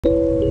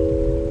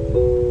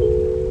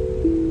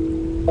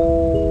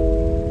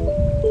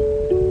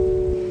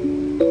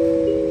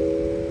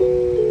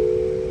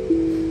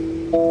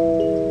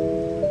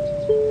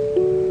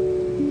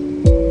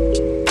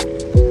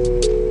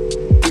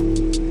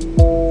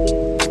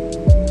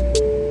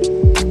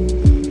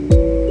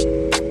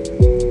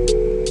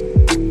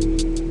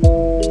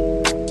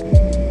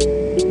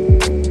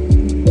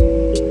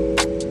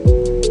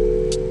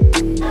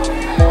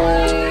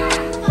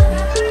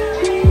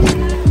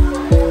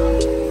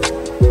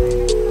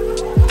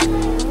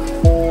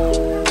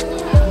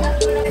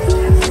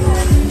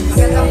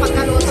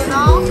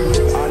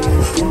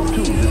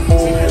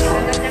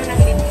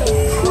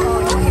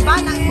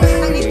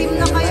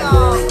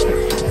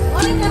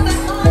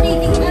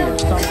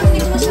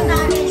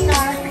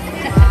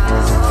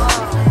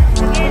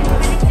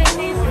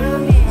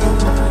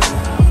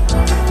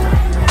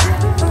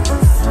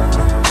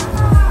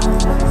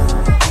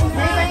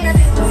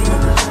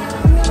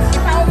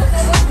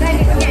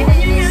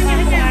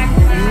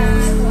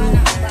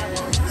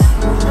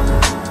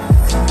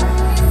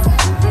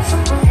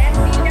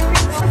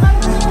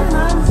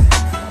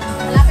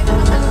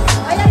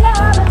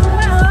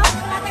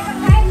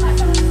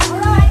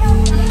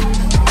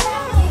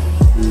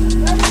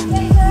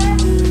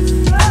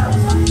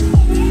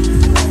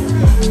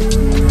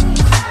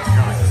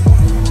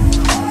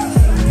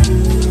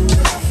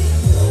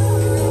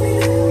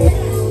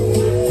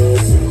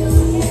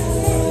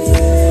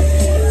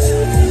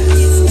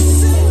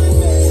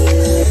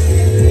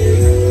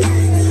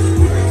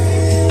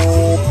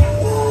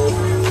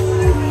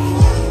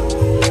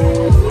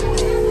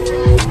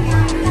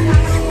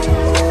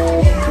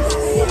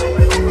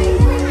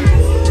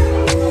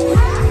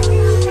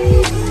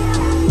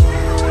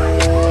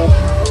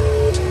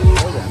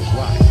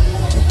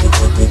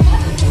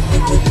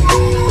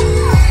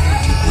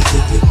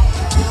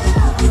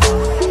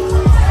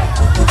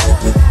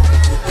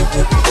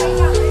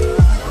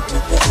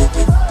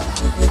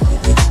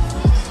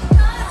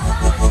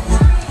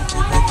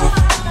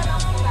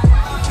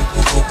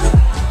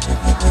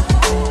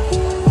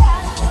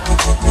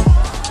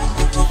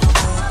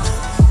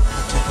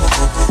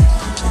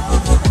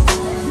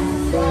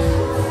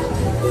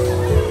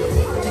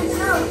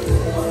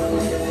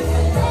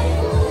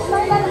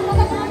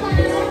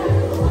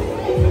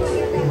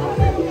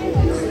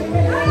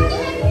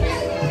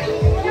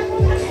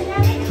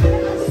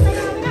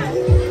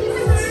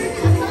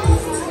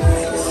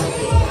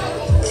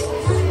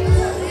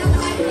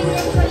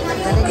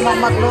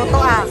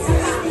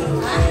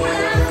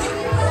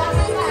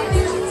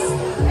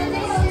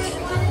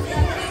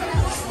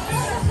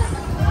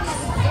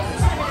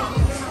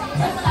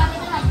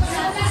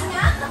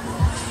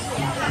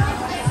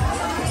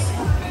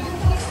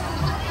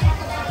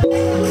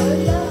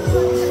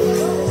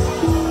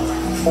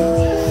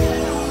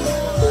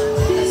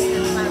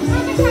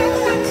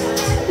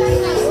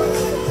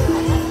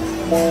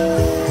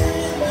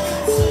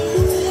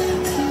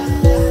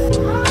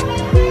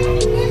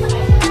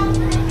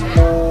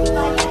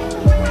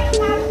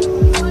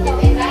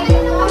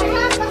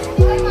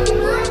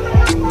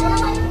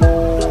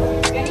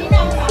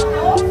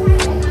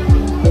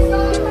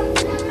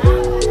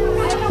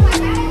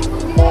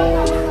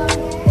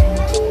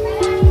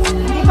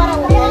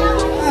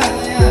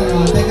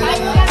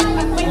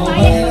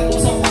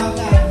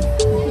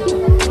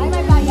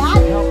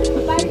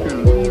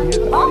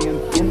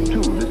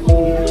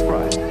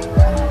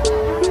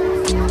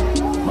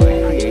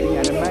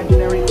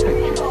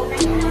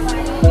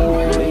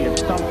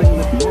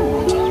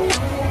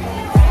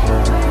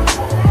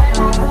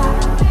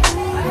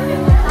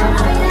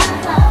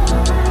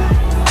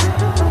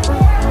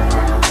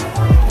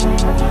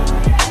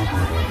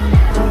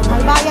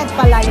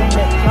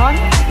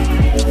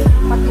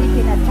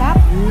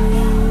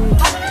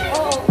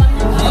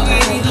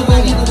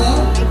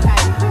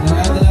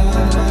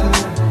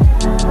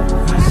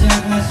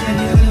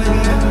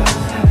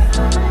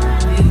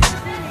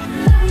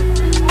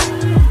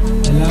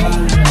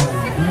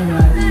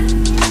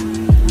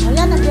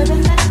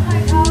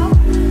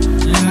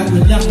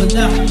Good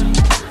luck.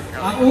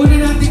 Ang una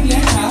nating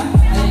letra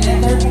ay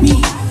letter P.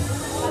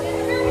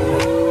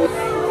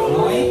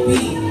 Okay, P.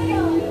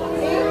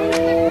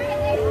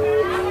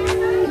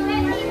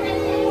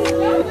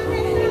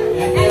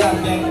 Ito lang,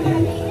 ito.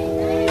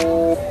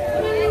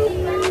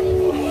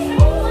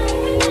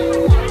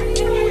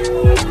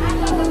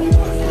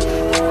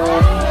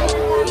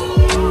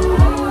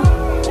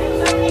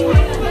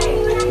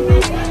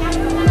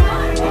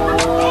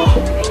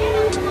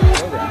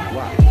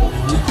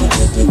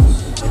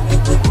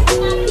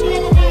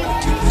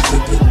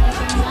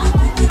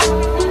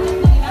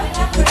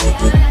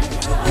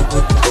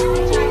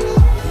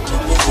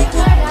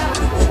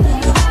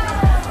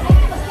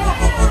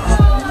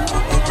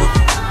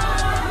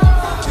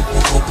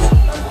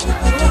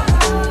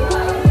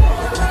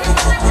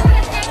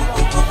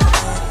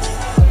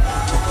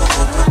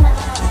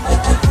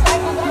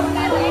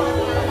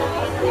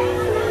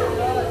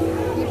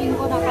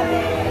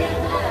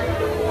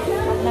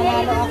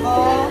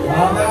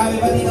 Marami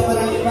pa dito,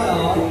 marami pa,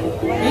 oh.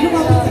 May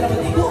lumapit ka naman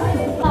dito.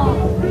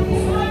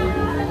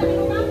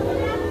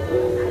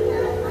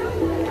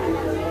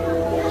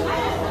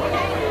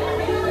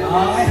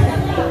 Okay.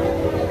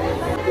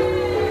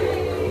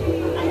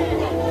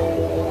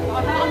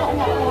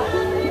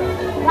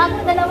 Lago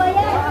dalawa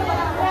yan.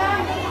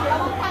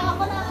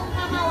 Ako na ang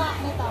nakahawak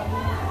nito.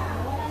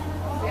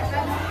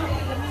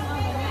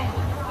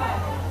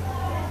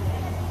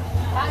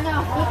 Paano?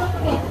 Dito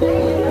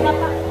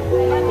po.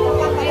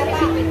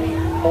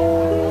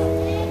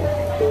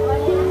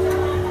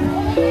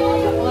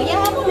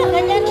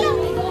 Ganyan lang.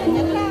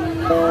 Ganyan lang.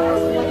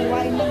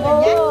 Sumahiwain mo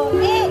ganyan.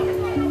 Eh!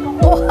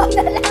 Kuha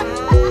na lang.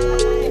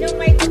 Anong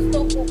may gusto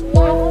ko?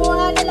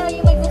 Kuha na lang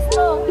yung may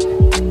gusto.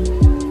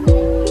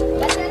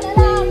 Ganyan na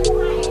lang.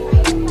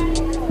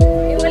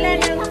 Eh, wala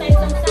lang tayo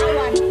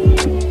sausawan.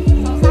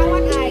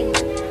 Sausawan ay.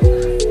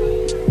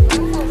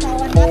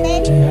 Sausawan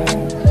natin.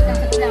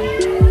 Sakit lang.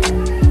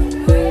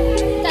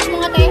 Chat mo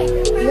nga, te.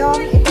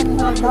 Yung itong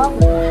hotdog.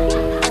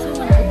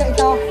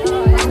 Ito.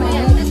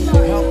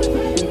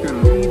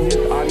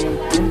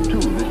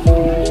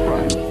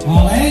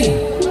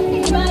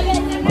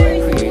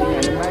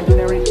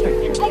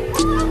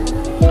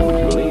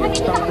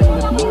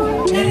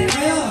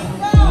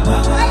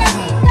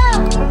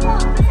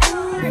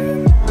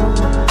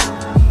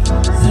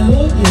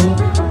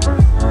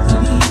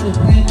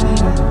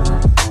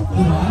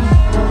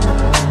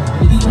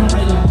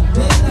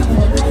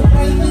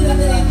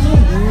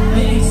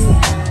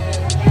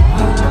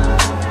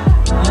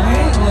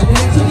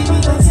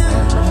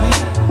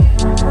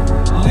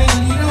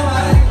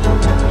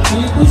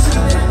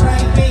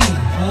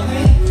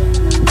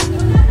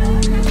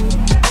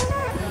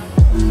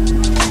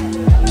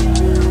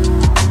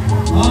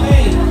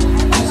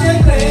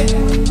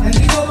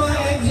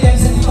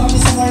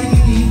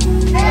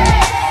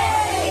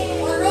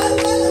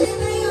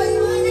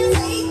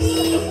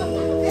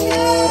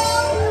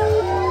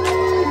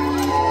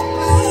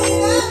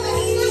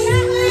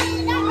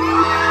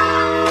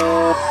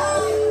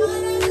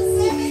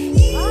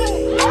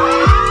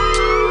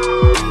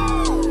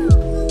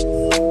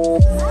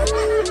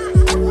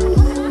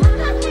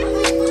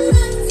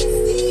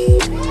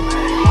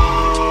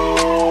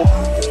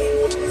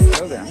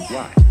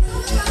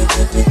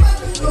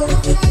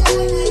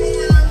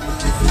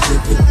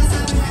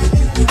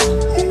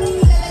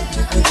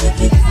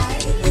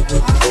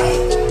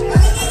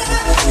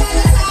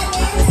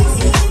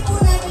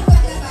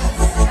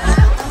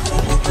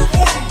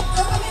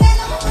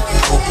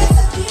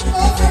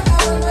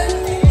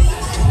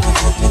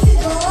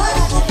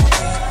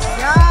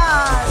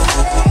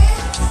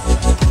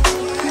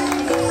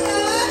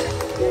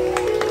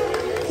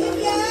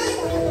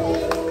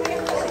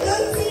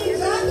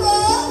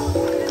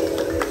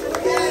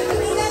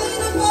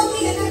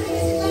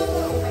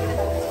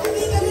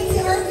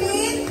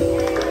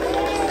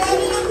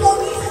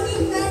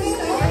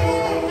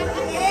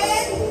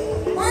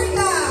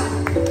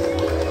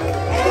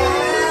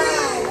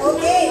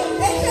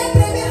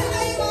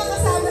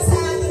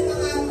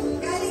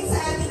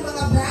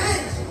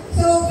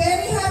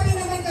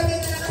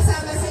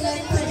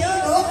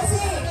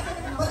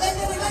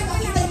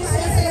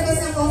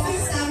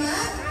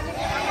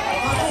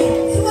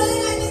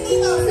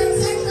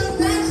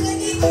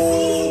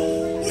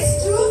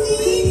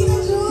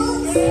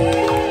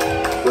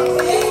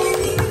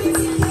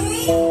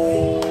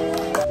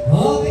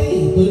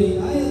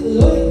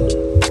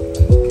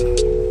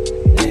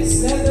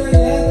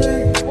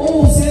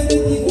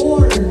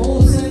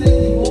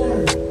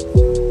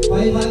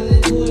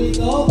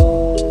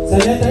 Sa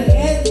letter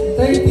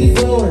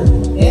N34.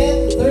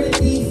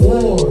 N34.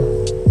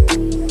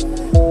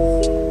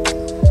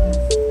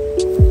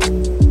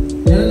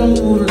 Yan lang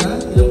muro na?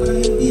 Ilan pa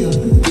lang hindi, oh.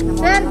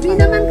 Sir, B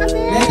naman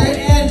kasi. Letter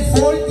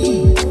N40.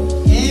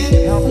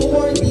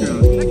 N40.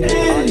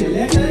 N.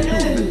 Letter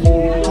N.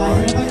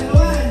 Ano pa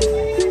naman?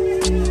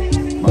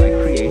 By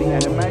creating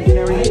an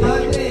imaginary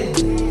picture.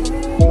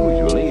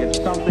 Usually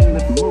it's something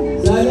that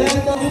moves. Sa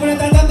letter, hindi mo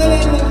na tatanggalin.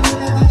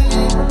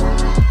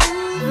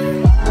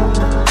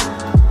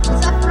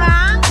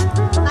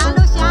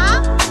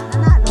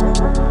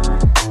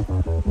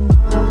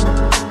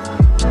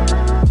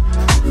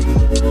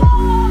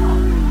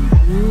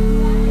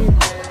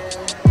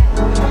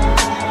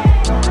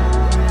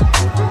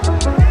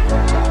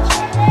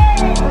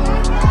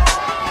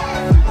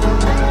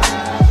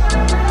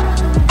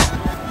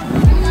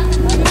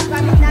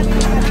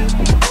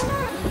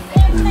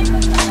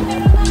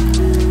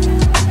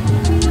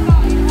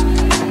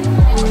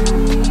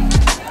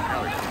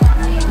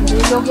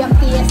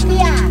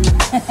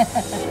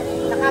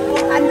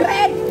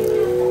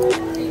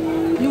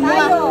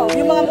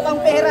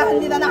 pera,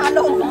 hindi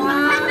nanalo.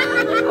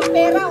 Ang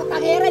pera, ang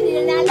tangera, hindi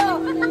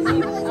nanalo.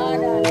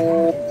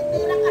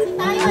 Lang kasi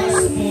tayo eh.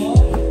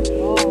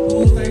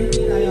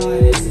 2:30 tayo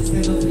alis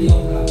instead of 3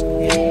 o'clock.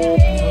 Okay?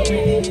 So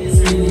 30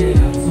 minutes earlier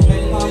lang. So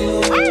pwede tayo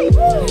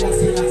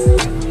relax lang.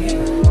 Okay?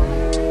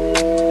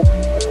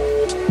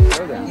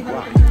 So then,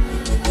 why?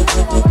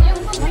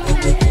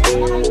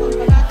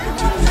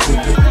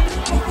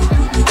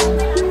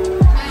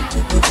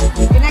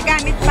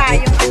 Ginagamit pa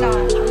yung ano.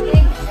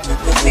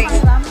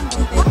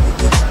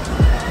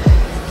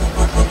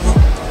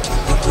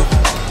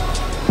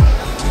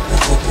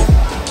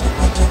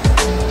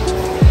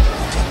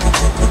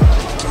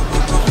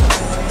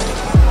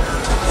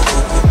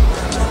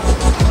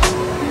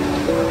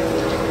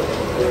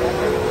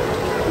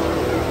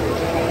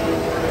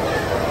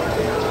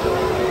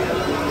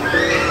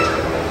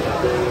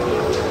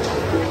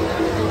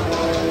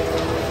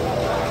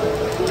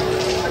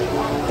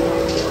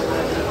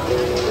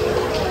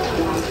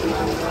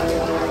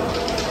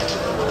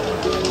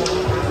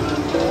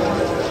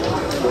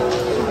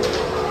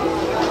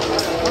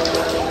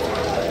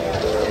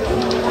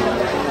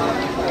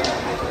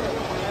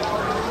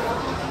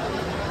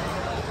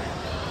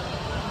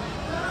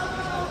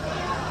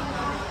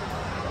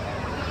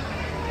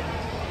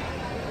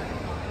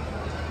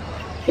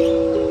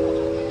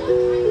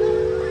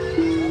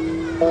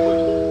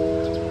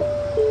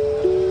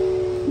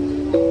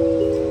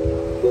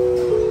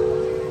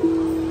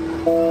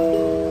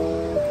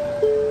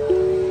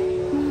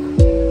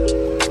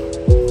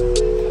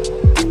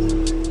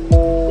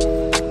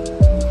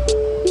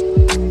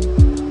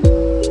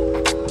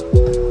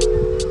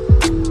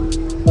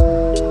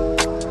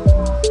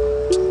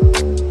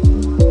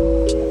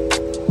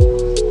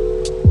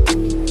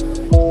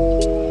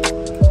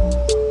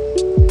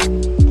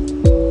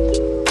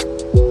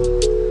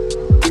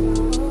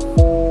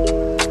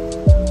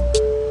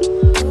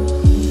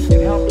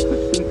 It helps the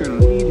speaker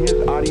lead his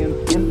audience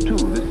into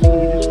the scene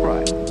he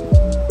describes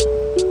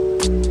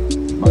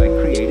by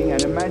creating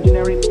an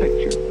imaginary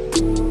picture.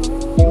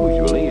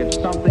 Usually, it's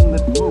something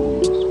that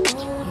moves.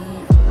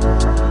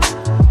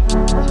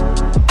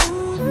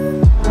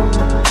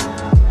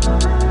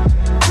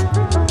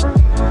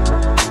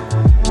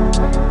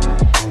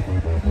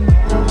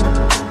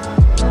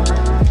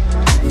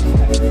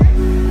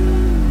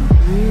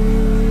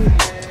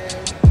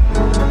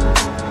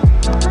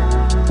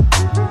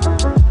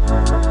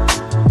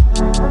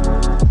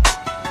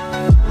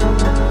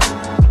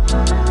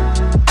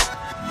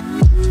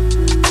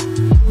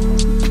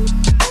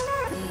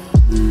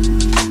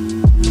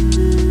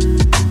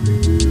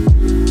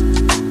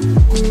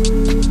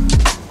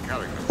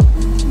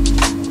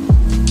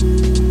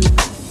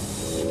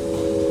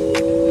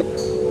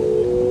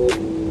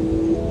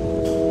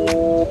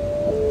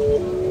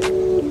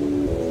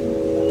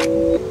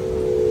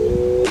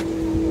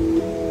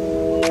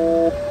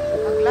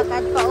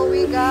 Maglakad pa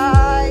uwi,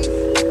 guys.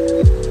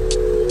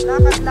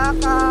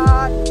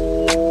 Lakad-lakad.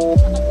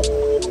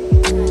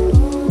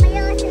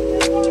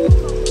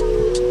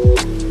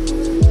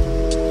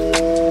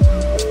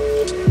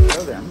 So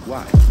then,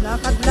 why?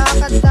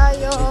 Lakad-lakad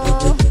tayo.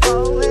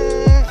 Pauwi.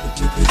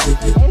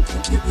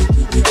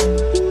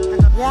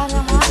 Yan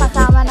ang mga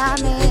kasama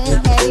namin.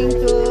 Heading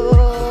to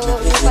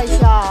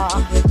Ukaysya.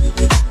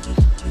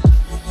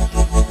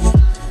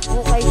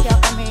 Ukaysya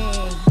kami.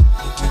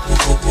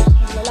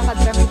 Lalakad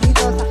kami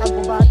dito sa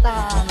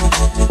kagubatan.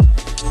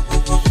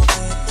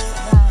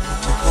 Yan.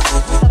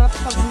 Masarap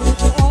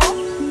pagluto, oh.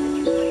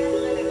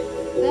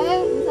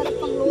 Masarap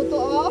pagluto,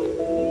 oh.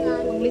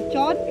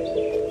 Paglitsyon.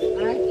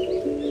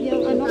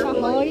 Yung ano,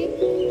 kahoy.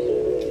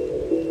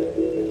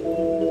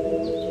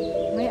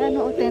 May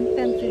ano,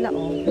 tent-tent sila,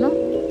 oh. No?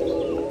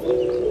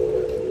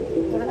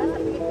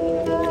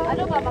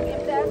 Ano ba?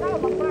 Mag-MTR ka?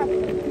 Mag-park?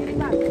 Hindi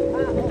ba?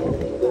 Oo.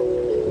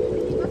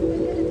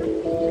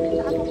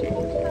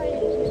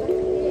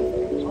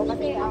 O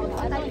kasi,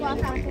 ano ko ang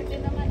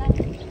kakutin naman ang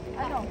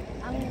ano?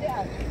 Ang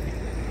MTR.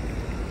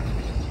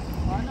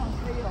 O ano?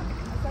 Sa'yo.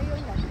 Sa'yo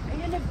yan.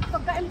 Ayun,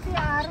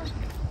 pagka-MTR,